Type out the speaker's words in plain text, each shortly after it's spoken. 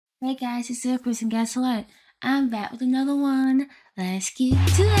Hey guys, it's Empress, and guess what? I'm back with another one. Let's get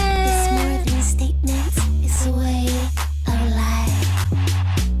to it. It's more than statements, it's a way of life.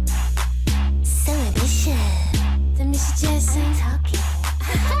 So ambition, the Mr. Jackson talking.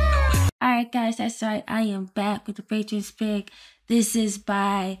 Alright guys, that's right. I am back with the Patriots pick. This is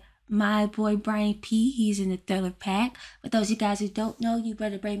by my boy Brian P. He's in the Thriller pack. For those of you guys who don't know, you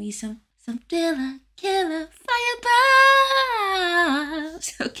better bring me some Thriller Killer Fire Bombs.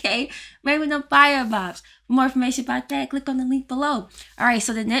 Okay? Bring me them fire bombs. For more information about that, click on the link below. Alright,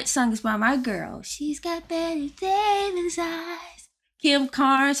 so the next song is by my girl. She's got Betty Davis eyes. Kim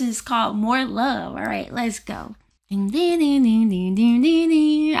Carnes, and it's called More Love. Alright, let's go. I want to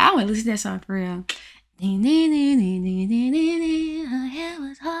listen to that song for real. Her hair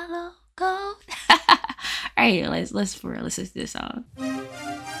was hollow gold. Alright, let's listen to this song.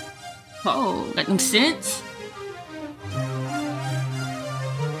 Oh, got them sense.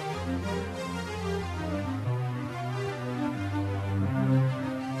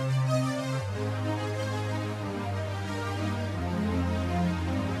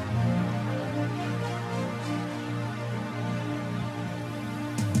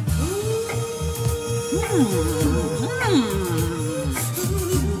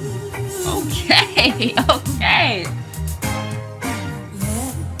 Okay, okay.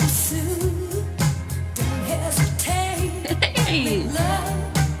 Hey.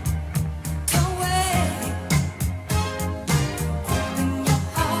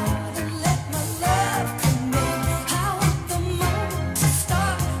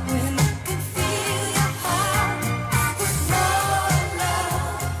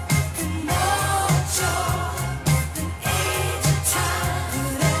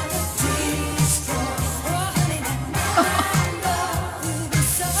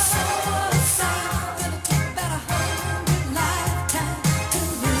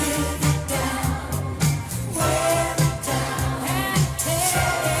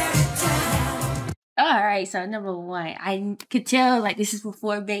 Alright, so number one, I could tell like this is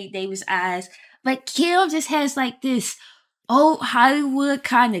before Betty Davis eyes, but Kim just has like this old Hollywood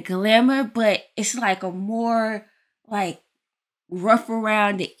kind of glamour, but it's like a more like rough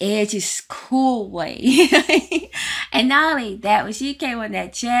around the edges cool way. And not only that, when she came on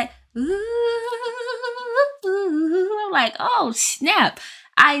that chat, I'm like, oh snap.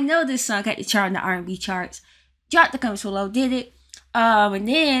 I know this song got the chart on the R&B charts. Dropped the Come So Low, did it. And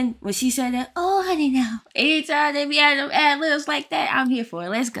then when she said that, oh honey now, anytime they be at them ad-libs like that, I'm here for it.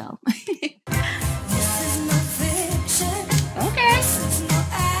 Let's go. Okay.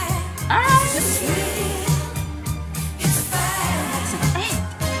 Alright.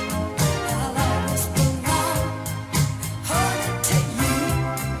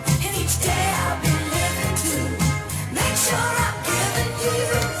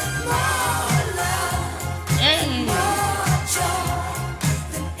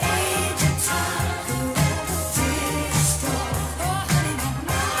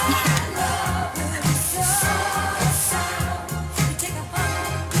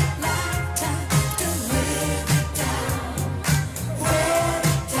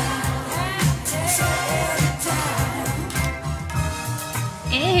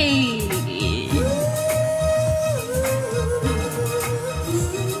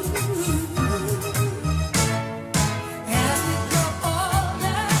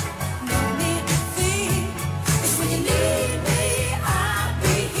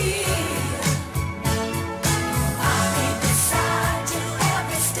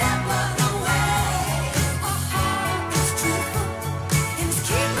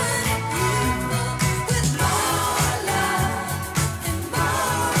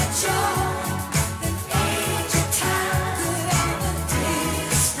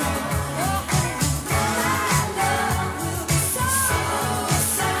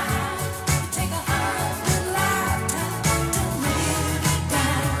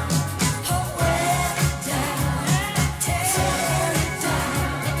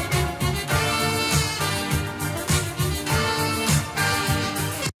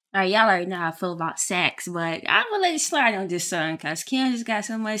 Alright, y'all already know how I feel about sex, but I'm gonna let it slide on this song because Kim just got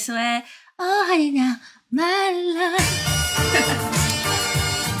so much swag. Oh, honey, now, my love.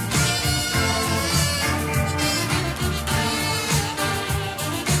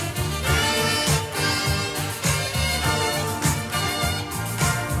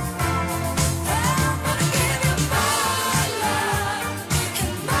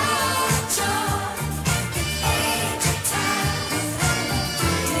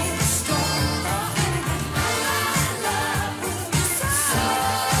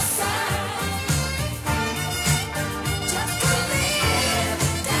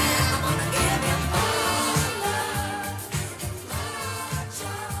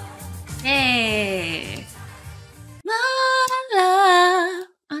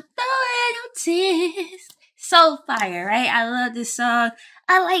 so fire, right? I love this song.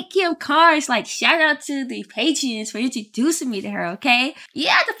 I like Kim Carnes. Like, shout out to the Patreons for introducing me to her, okay?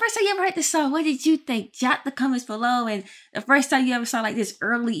 Yeah, the first time you ever heard this song, what did you think? Drop the comments below. And the first time you ever saw like this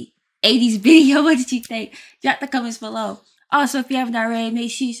early 80s video, what did you think? Drop the comments below. Also, if you haven't already,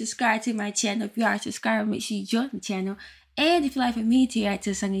 make sure you subscribe to my channel. If you are a subscriber, make sure you join the channel. And if you'd like for me to react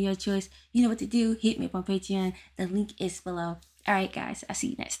to a song of your choice, you know what to do. Hit me up on Patreon. The link is below. Alright, guys. I'll see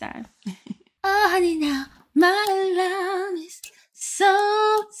you next time. Oh, honey, now my love is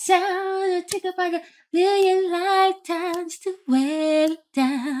so sound. It'll take about 1,000,000 lifetimes to wear it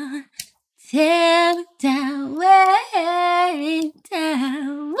down. Tear it down, wear it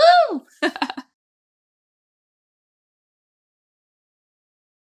down. Woo!